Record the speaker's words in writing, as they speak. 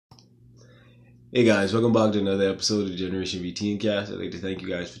Hey guys, welcome back to another episode of Generation V Teencast. I'd like to thank you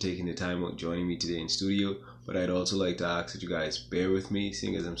guys for taking the time out joining me today in studio, but I'd also like to ask that you guys bear with me,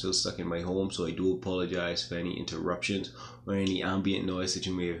 seeing as I'm still stuck in my home, so I do apologize for any interruptions or any ambient noise that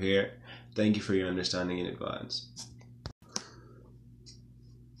you may have heard. Thank you for your understanding in advance.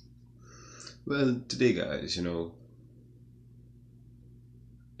 Well, today guys,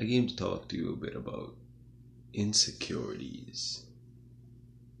 I came to talk to you a bit about insecurities.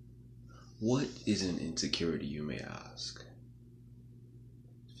 What is an insecurity, you may ask?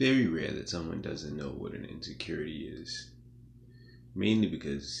 It's very rare that someone doesn't know what an insecurity is, mainly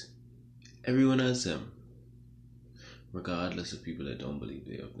because everyone has them, regardless of people that don't believe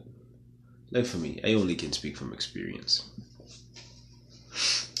they have them. Like for me, I only can speak from experience.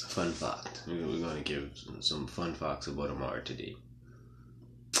 Fun fact. We're going to give some fun facts about Amar today.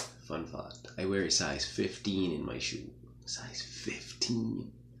 Fun fact. I wear a size 15 in my shoe. Size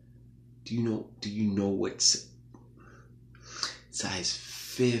 15. Do you know what's size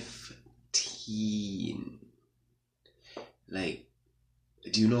 15? Like,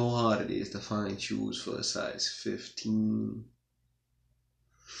 do you know how hard it is to find shoes for a size 15?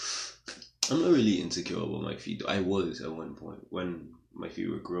 I'm not really insecure about my feet. I was at one point when my feet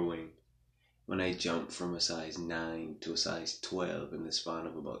were growing. When I jumped from a size 9 to a size 12 in the span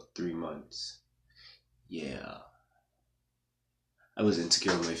of about 3 months. Yeah. I was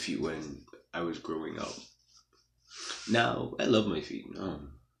insecure on my feet when I was growing up. Now, I love my feet.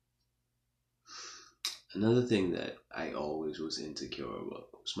 Another thing that I always was insecure about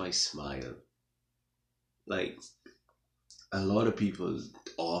was my smile. Like, a lot of people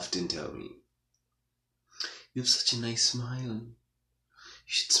often tell me, you have such a nice smile. You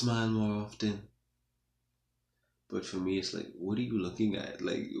should smile more often. But for me, it's like, what are you looking at?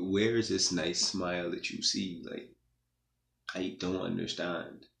 Like, where is this nice smile that you see? Like, I don't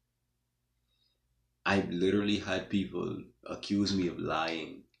understand. I've literally had people accuse me of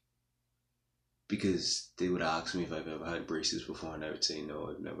lying because they would ask me if I've ever had braces before, and I would say, no,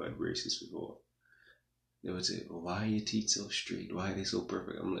 I've never had braces before. They would say, well, why are your teeth so straight? Why are they so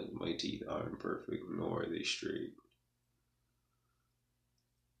perfect? I'm like, my teeth aren't perfect, nor are they straight.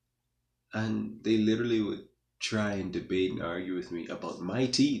 And they literally would try and debate and argue with me about my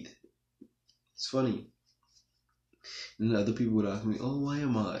teeth. It's funny. And other people would ask me, oh,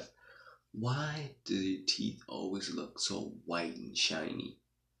 why do your teeth always look so white and shiny?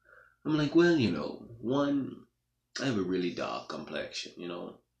 I'm like, well, one, I have a really dark complexion,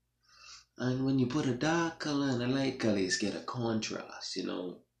 And when you put a dark color and a light color, you get a contrast,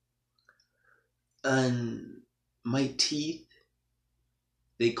 And my teeth,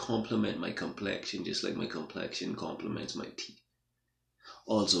 they complement my complexion just like my complexion complements my teeth.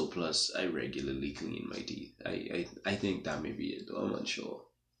 Also, plus, I regularly clean my teeth. I think that may be it, though I'm unsure.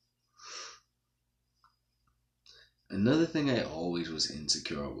 Another thing I always was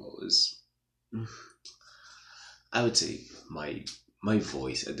insecure about is, I would say, my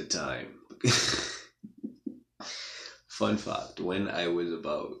voice at the time. Fun fact, when I was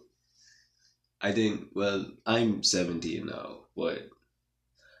about, I think, well, I'm 17 now, but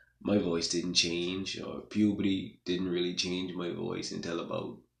my voice didn't change, or puberty didn't really change my voice until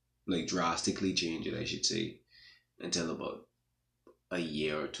about, like, drastically change it, I should say, until about a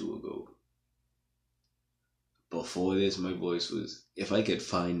year or two ago. Before this, my voice was, if I could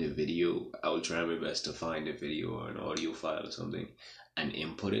find a video, I would try my best to find a video or an audio file or something and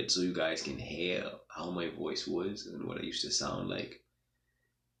input it so you guys can hear how my voice was and what I used to sound like.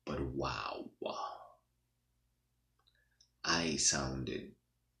 But wow. I sounded,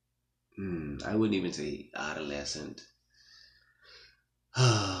 I wouldn't even say adolescent.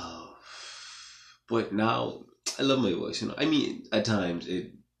 But now, I love my voice, I mean, at times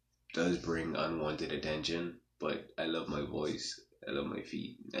it does bring unwanted attention, but I love my voice, I love my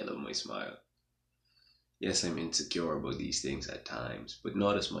feet, I love my smile. Yes, I'm insecure about these things at times, but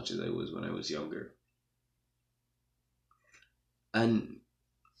not as much as I was when I was younger. And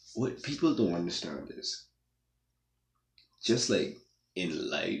what people don't understand is, just like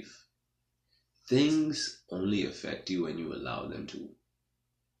in life, things only affect you when you allow them to.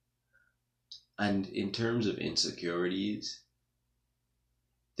 And in terms of insecurities,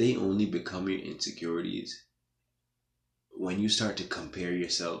 they only become your insecurities when you start to compare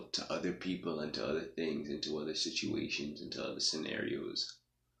yourself to other people and to other things and to other situations and to other scenarios.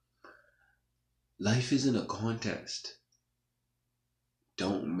 Life isn't a contest.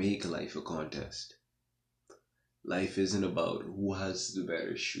 Don't make life a contest. Life isn't about who has the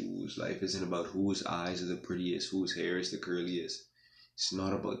better shoes. Life isn't about whose eyes are the prettiest, whose hair is the curliest. It's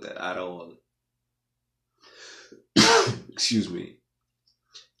not about that at all. Excuse me.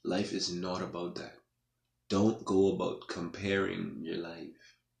 Life is not about that. Don't go about comparing your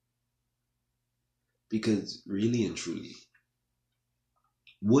life. Because really and truly,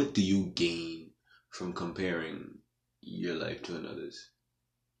 what do you gain from comparing your life to another's?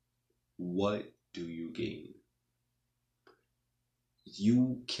 What do you gain?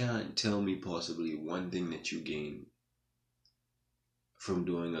 You can't tell me possibly one thing that you gain from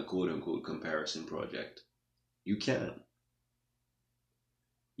doing a quote unquote comparison project. You can't.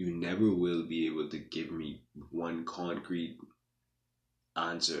 You never will be able to give me one concrete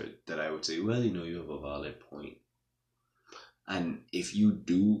answer that I would say, well, you have a valid point. And if you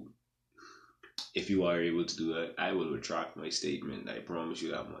are able to do that, I will retract my statement. I promise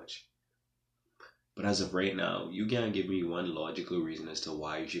you that much. But as of right now, you can't give me one logical reason as to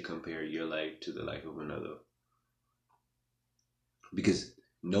why you should compare your life to the life of another. Because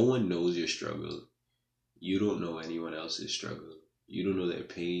no one knows your struggle. You don't know anyone else's struggle. You don't know their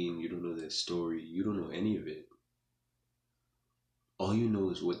pain. You don't know their story. You don't know any of it. All you know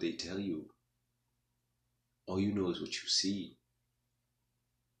is what they tell you. All you know is what you see.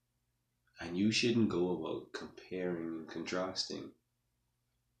 And you shouldn't go about comparing and contrasting.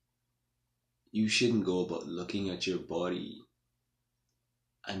 You shouldn't go about looking at your body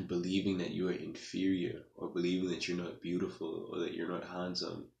and believing that you are inferior or believing that you're not beautiful or that you're not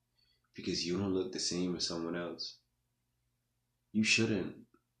handsome because you don't look the same as someone else. You shouldn't.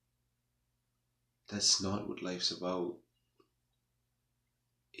 That's not what life's about.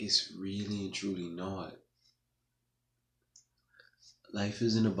 It's really and truly not. Life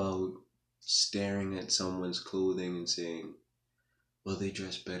isn't about staring at someone's clothing and saying, well, they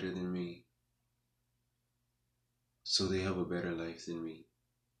dress better than me, so they have a better life than me.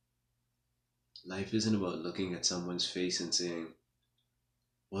 Life isn't about looking at someone's face and saying,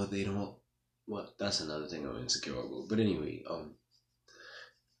 well, they don't. Well, that's another thing I'm insecure about. But anyway,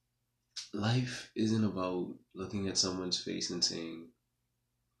 life isn't about looking at someone's face and saying,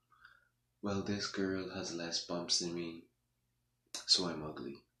 well, this girl has less bumps than me, so I'm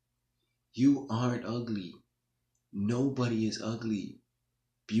ugly. You aren't ugly. Nobody is ugly.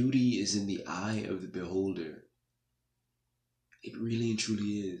 Beauty is in the eye of the beholder. It really and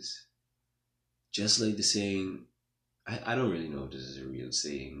truly is. Just like the saying, I don't really know if this is a real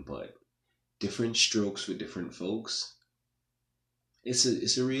saying, but different strokes for different folks.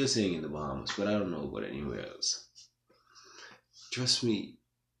 It's a real saying in the Bahamas, but I don't know about anywhere else. Trust me,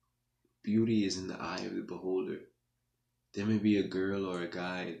 beauty is in the eye of the beholder. There may be a girl or a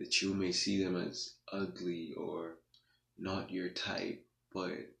guy that you may see them as ugly or not your type,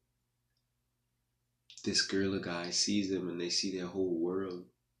 but this girl or guy sees them and they see their whole world.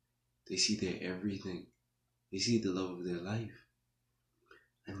 They see their everything. They see the love of their life.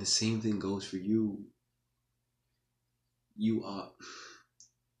 And the same thing goes for you. You are.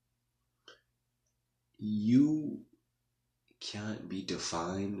 You can't be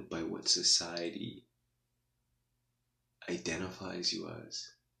defined by what society identifies you as.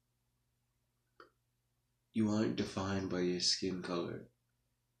 You aren't defined by your skin color.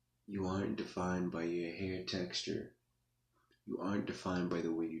 You aren't defined by your hair texture. You aren't defined by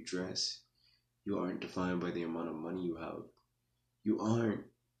the way you dress. You aren't defined by the amount of money you have. You aren't.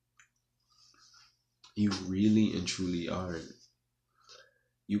 You really and truly aren't.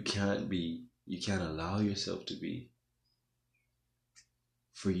 You can't be. You can't allow yourself to be.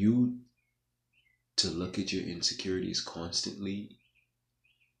 For you to look at your insecurities constantly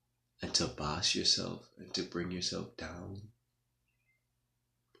and to bash yourself and to bring yourself down,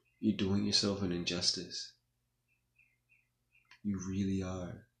 you're doing yourself an injustice. You really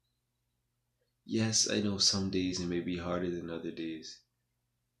are. Yes, I know some days it may be harder than other days.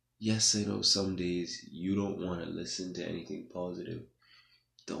 Yes, I know some days you don't want to listen to anything positive.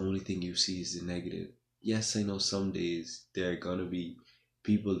 The only thing you see is the negative. Yes, I know some days there are gonna be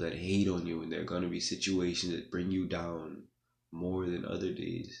people that hate on you and there are gonna be situations that bring you down more than other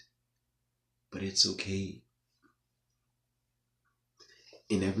days. But it's okay.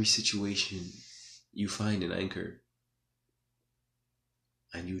 In every situation, you find an anchor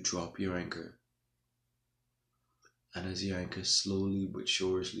and you drop your anchor. And as your anchor slowly but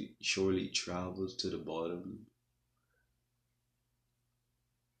surely travels to the bottom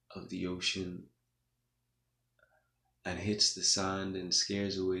of the ocean and hits the sand and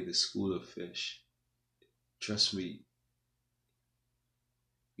scares away the school of fish, trust me,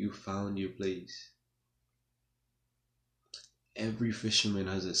 you found your place. Every fisherman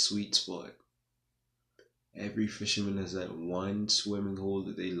has a sweet spot. Every fisherman has that one swimming hole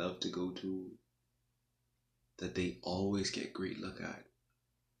that they love to go to, that they always get great luck at.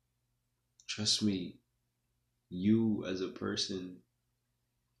 Trust me, you as a person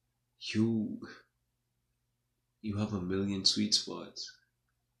You you have a million sweet spots.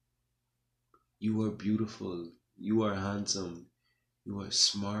 You are beautiful. You are handsome. You are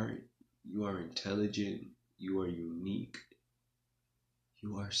smart. You are intelligent. You are unique.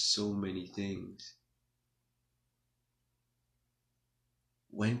 You are so many things.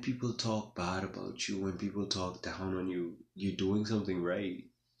 When people talk bad about you, when people talk down on you, you're doing something right.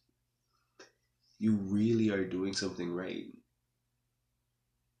 You really are doing something right.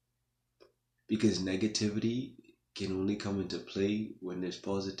 Because negativity can only come into play when there's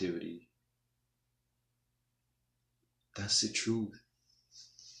positivity. That's the truth.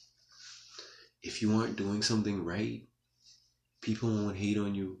 If you aren't doing something right, people won't hate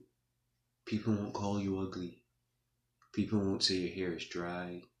on you. People won't call you ugly. People won't say your hair is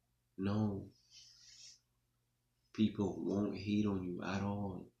dry. No, people won't hate on you at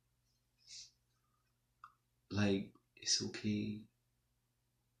all. Like, it's okay.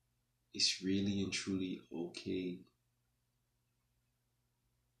 It's really and truly okay.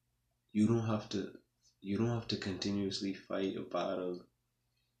 You don't have to you don't have to continuously fight a battle.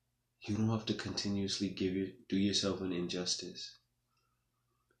 You don't have to continuously do yourself an injustice.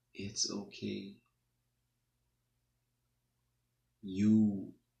 It's okay.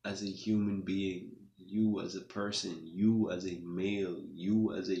 You as a human being, you as a person, you as a male,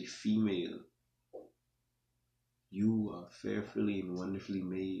 you as a female, you are fearfully and wonderfully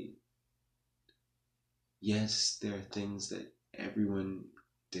made. Yes, there are things that everyone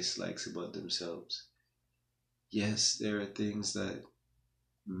dislikes about themselves. Yes, there are things that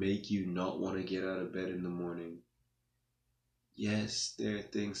make you not want to get out of bed in the morning. Yes, there are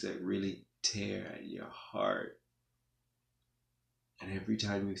things that really tear at your heart. And every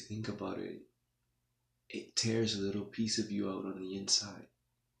time you think about it, it tears a little piece of you out on the inside.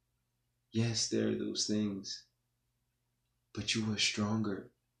 Yes, there are those things. But you are stronger.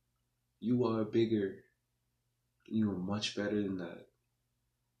 You are bigger. You are much better than that.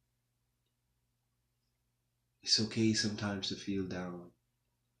 It's okay sometimes to feel down.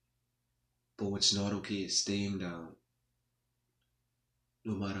 But what's not okay is staying down.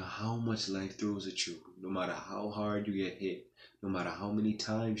 No matter how much life throws at you, no matter how hard you get hit, no matter how many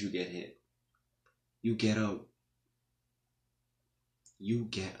times you get hit, you get up. You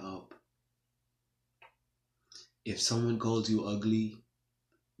get up. If someone calls you ugly,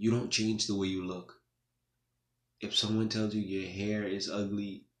 you don't change the way you look. If someone tells you your hair is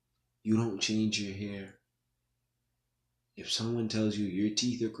ugly, you don't change your hair. If someone tells you your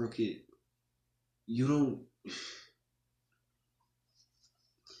teeth are crooked, you don't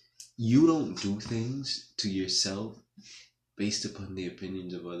you don't do things to yourself based upon the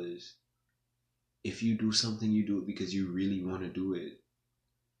opinions of others. If you do something, you do it because you really want to do it.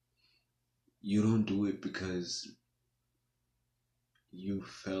 You don't do it because you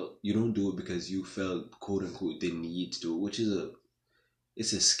don't do it because you felt quote unquote the need to do it, which is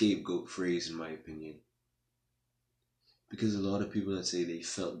it's a scapegoat phrase in my opinion. Because a lot of people that say they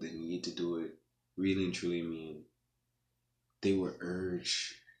felt the need to do it really and truly mean they were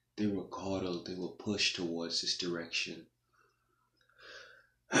urged, they were coddled, they were pushed towards this direction.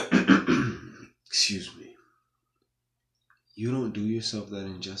 Excuse me. You don't do yourself that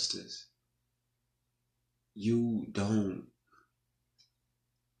injustice. You don't.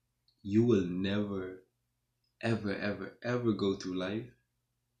 You will never, ever, ever, ever go through life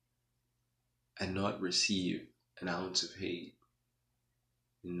and not receive an ounce of hate,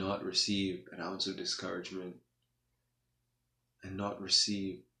 and not receive an ounce of discouragement, and not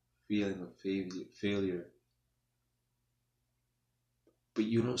receive feeling of failure. But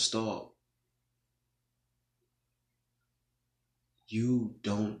you don't stop. You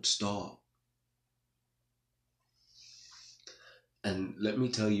don't stop. And let me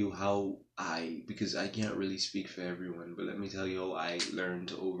tell you how because I can't really speak for everyone, but let me tell you how I learned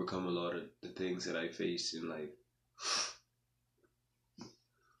to overcome a lot of the things that I faced in life.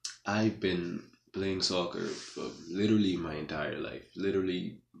 I've been playing soccer for literally my entire life.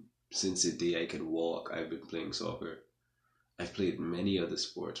 Literally since the day I could walk, I've been playing soccer. I've played many other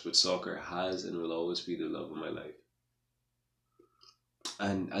sports, but soccer has and will always be the love of my life.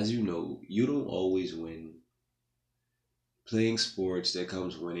 And as you know, you don't always win. Playing sports, there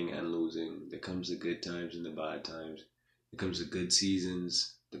comes winning and losing. There comes the good times and the bad times. There comes the good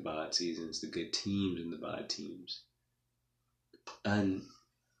seasons, the bad seasons, the good teams and the bad teams. And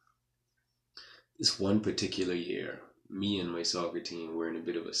this one particular year, me and my soccer team were in a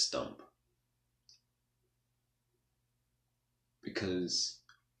bit of a stump because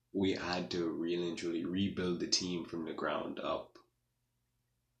we had to really and truly rebuild the team from the ground up.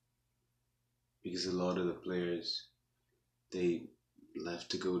 Because a lot of the players, they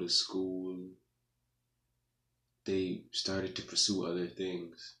left to go to school. They started to pursue other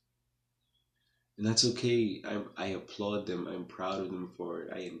things. And that's okay. I applaud them. I'm proud of them for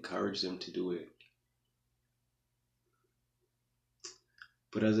it. I encourage them to do it.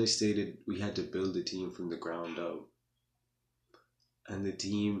 But as I stated, we had to build the team from the ground up. And the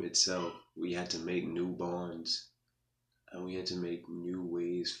team itself, we had to make new bonds. And we had to make new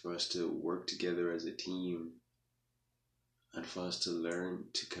ways for us to work together as a team. And for us to learn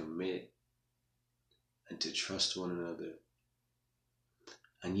to commit and to trust one another.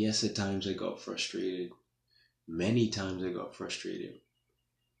 And yes, at times I got frustrated. Many times I got frustrated.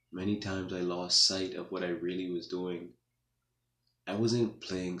 Many times I lost sight of what I really was doing. I wasn't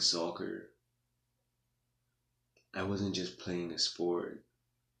playing soccer. I wasn't just playing a sport.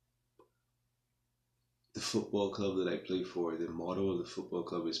 The football club that I play for, the motto of the football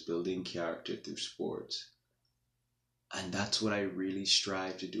club is building character through sports. And that's what I really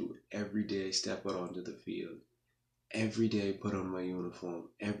strive to do every day I step out onto the field. Every day I put on my uniform.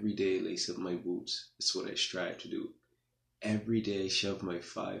 Every day I lace up my boots. That's what I strive to do. Every day I shove my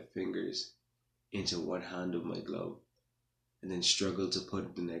 5 fingers into one hand of my glove and then struggle to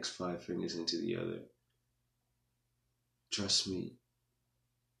put the next 5 fingers into the other. Trust me,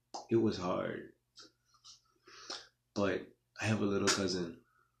 it was hard. But I have a little cousin.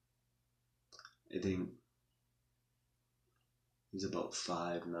 I think he's about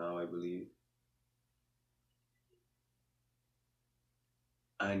 5 now, I believe.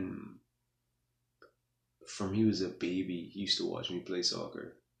 And from he was a baby, he used to watch me play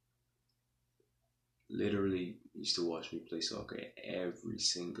soccer. Literally, he used to watch me play soccer every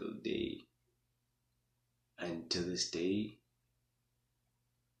single day. And to this day,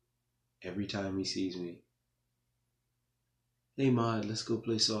 every time he sees me, hey Mad, let's go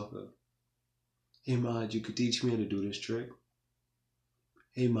play soccer. Hey Mad, you could teach me how to do this trick.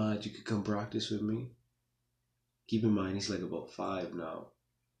 Hey Mad, you could come practice with me. Keep in mind, he's like about 5 now.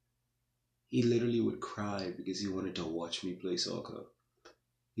 He literally would cry because he wanted to watch me play soccer.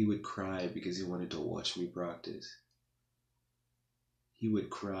 He would cry because he wanted to watch me practice. He would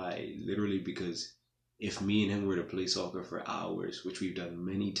cry literally because if me and him were to play soccer for hours, which we've done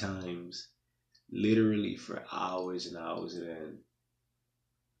many times, literally for hours and hours and end,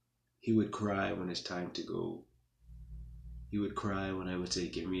 he would cry when it's time to go. He would cry when I would say,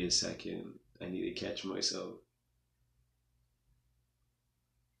 give me a second, I need to catch myself.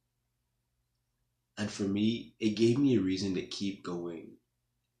 And for me, it gave me a reason to keep going.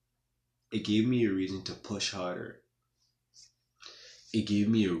 It gave me a reason to push harder. It gave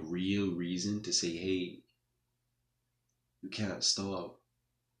me a real reason to say, hey, you can't stop.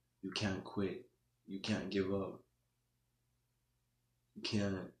 You can't quit. You can't give up. You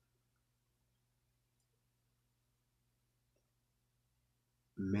can't.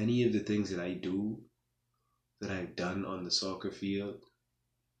 Many of the things that I do, that I've done on the soccer field,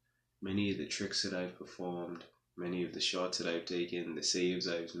 many of the tricks that I've performed, many of the shots that I've taken, the saves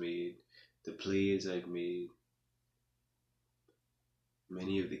I've made, the plays I've made,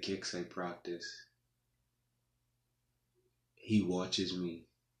 many of the kicks I practice, he watches me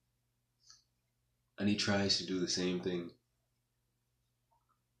and he tries to do the same thing.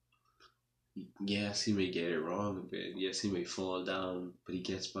 Yes, he may get it wrong a bit. Yes, he may fall down, but he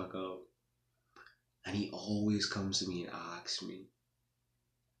gets back up. And he always comes to me and asks me.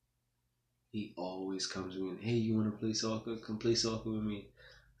 He always comes to me and, hey, you want to play soccer? Come play soccer with me.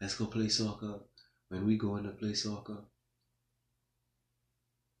 Let's go play soccer. When we go in to play soccer.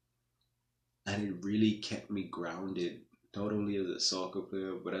 And it really kept me grounded, not only as a soccer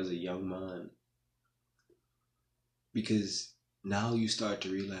player, but as a young man. Because now you start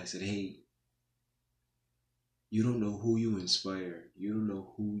to realize that, hey, you don't know who you inspire. You don't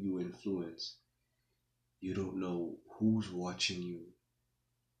know who you influence. You don't know who's watching you,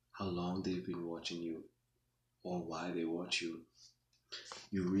 how long they've been watching you, or why they watch you.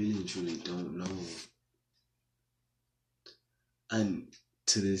 You really and truly don't know. And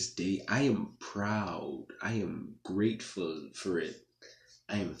to this day, I am proud. I am grateful for it.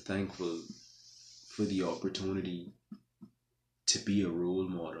 I am thankful for the opportunity to be a role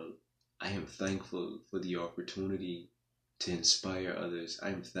model. I am thankful for the opportunity to inspire others. I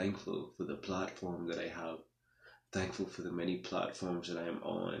am thankful for the platform that I have. Thankful for the many platforms that I am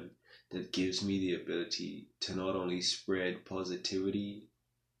on that gives me the ability to not only spread positivity,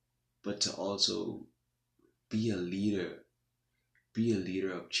 but to also be a leader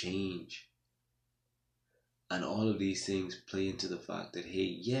of change. And all of these things play into the fact that,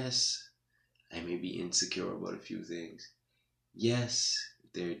 hey, yes, I may be insecure about a few things. Yes,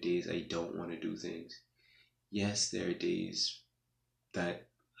 there are days I don't want to do things. Yes, there are days that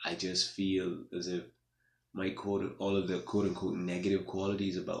I just feel as if all of the quote unquote negative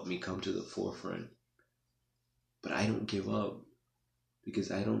qualities about me come to the forefront. But I don't give up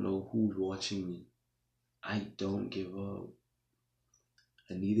because I don't know who's watching me. I don't give up.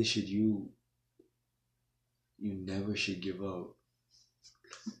 And neither should you. You never should give up.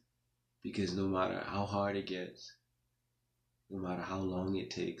 Because no matter how hard it gets, no matter how long it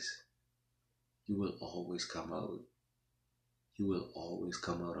takes, you will always come out. You will always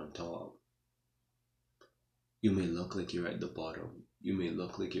come out on top. You may look like you're at the bottom. You may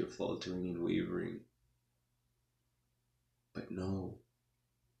look like you're faltering and wavering. But no.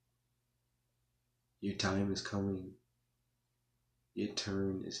 Your time is coming. Your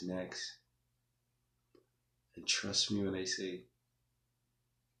turn is next. And trust me when I say,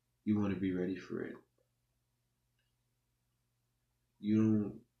 you want to be ready for it.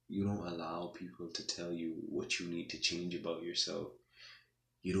 You don't allow people to tell you what you need to change about yourself.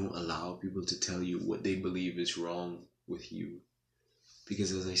 You don't allow people to tell you what they believe is wrong with you.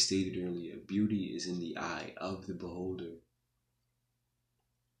 Because as I stated earlier, beauty is in the eye of the beholder.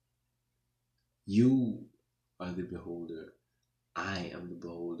 You are the beholder. I am the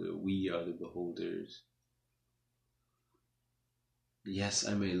beholder. We are the beholders. Yes,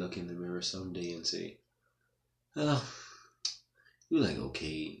 I may look in the mirror someday and say, oh, you like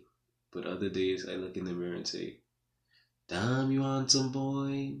okay. But other days I look in the mirror and say, damn, you handsome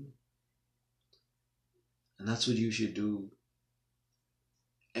boy. And that's what you should do.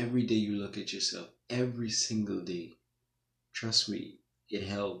 Every day you look at yourself. Every single day. Trust me, it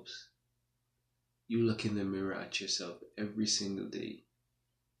helps. You look in the mirror at yourself every single day.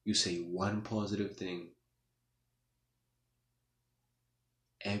 You say one positive thing.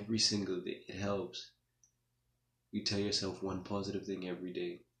 Every single day. It helps. You tell yourself one positive thing every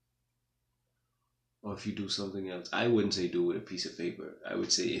day. Or if you do something else, I wouldn't say do it with a piece of paper. I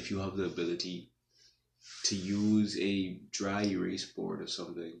would say if you have the ability to use a dry erase board or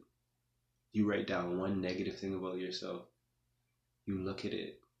something, you write down one negative thing about yourself. You look at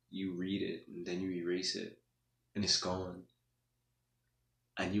it, you read it, and then you erase it, and it's gone.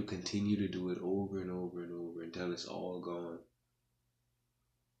 And you continue to do it over and over and over until it's all gone.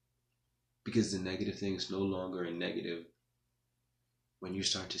 Because the negative thing is no longer a negative when you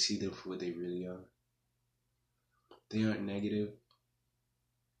start to see them for what they really are. They aren't negative.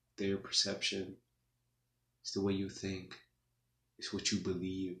 They're perception. It's the way you think. It's what you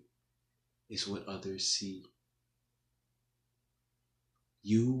believe. It's what others see.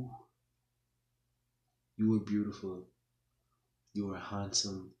 You are beautiful. You are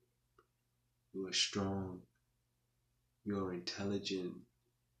handsome. You are strong. You are intelligent.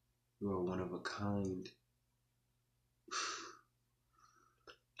 You are one of a kind.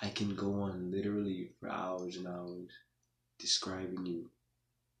 I can go on literally for hours and hours describing you.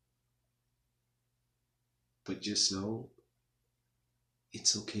 But just know,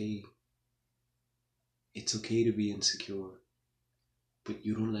 it's okay. It's okay to be insecure. But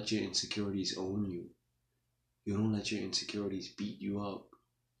you don't let your insecurities own you. You don't let your insecurities beat you up.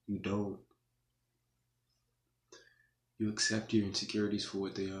 You don't. You accept your insecurities for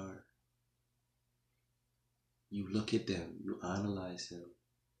what they are. You look at them, you analyze them,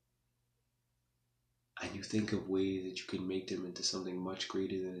 and you think of ways that you can make them into something much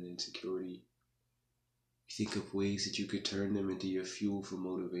greater than an insecurity. You think of ways that you could turn them into your fuel for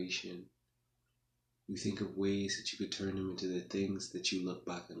motivation. You think of ways that you could turn them into the things that you look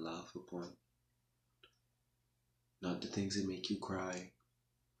back and laugh upon. Not the things that make you cry.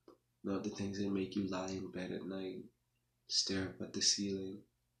 Not the things that make you lie in bed at night, stare up at the ceiling.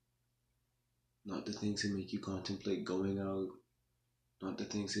 Not the things that make you contemplate going out. Not the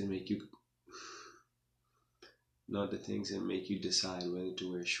things that make you decide whether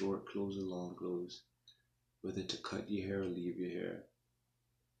to wear short clothes or long clothes, whether to cut your hair or leave your hair,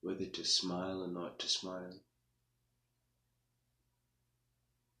 whether to smile or not to smile.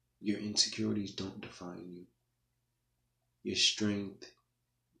 Your insecurities don't define you. Your strength,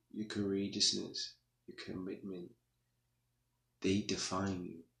 your courageousness, your commitment, they define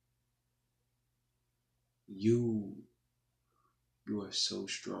you. You are so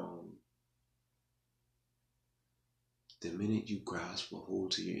strong. The minute you grasp a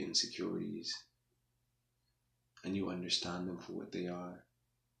hold to your insecurities and you understand them for what they are,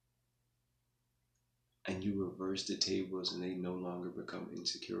 and you reverse the tables and they no longer become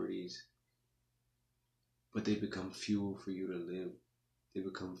insecurities, but they become fuel for you to live. They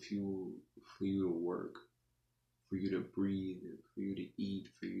become fuel for you to work, for you to breathe, for you to eat,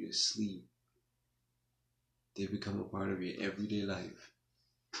 for you to sleep. They become a part of your everyday life.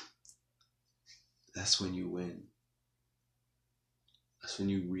 That's when you win. That's when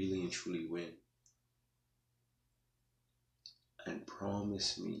you really and truly win. And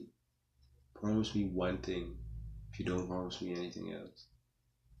promise me one thing if you don't promise me anything else.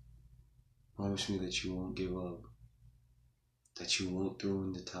 Promise me that you won't give up, that you won't throw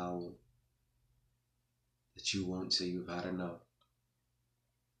in the towel, that you won't say you've had enough.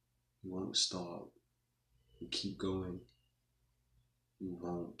 You won't stop. You keep going. You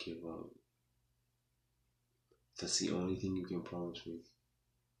won't give up. That's the only thing you can promise me.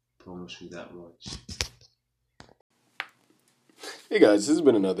 Promise me that much. Hey guys, this has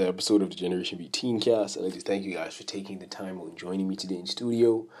been another episode of the Generation B Teencast. I'd like to thank you guys for taking the time out joining me today in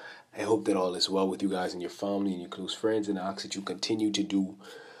studio. I hope that all is well with you guys and your family and your close friends, and I ask that you continue to do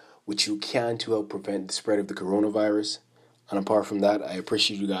what you can to help prevent the spread of the coronavirus. And apart from that, I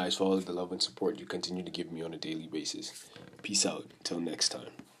appreciate you guys for all of the love and support you continue to give me on a daily basis. Peace out. Until next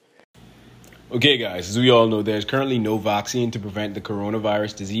time. Okay guys, as we all know, there's currently no vaccine to prevent the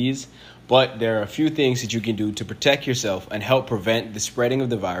coronavirus disease, but there are a few things that you can do to protect yourself and help prevent the spreading of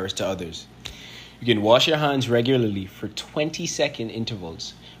the virus to others. You can wash your hands regularly for 20-second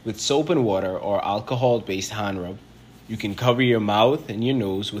intervals with soap and water or alcohol-based hand rub. You can cover your mouth and your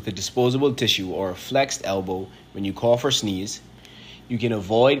nose with a disposable tissue or a flexed elbow when you cough or sneeze. You can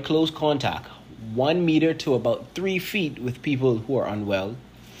avoid close contact 1 meter to about 3 feet with people who are unwell.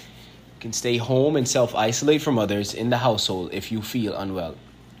 You can stay home and self-isolate from others in the household if you feel unwell.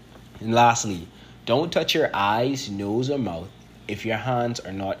 And lastly, don't touch your eyes, nose, or mouth if your hands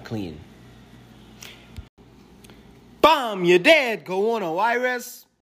are not clean. Bam! You're dead, coronavirus!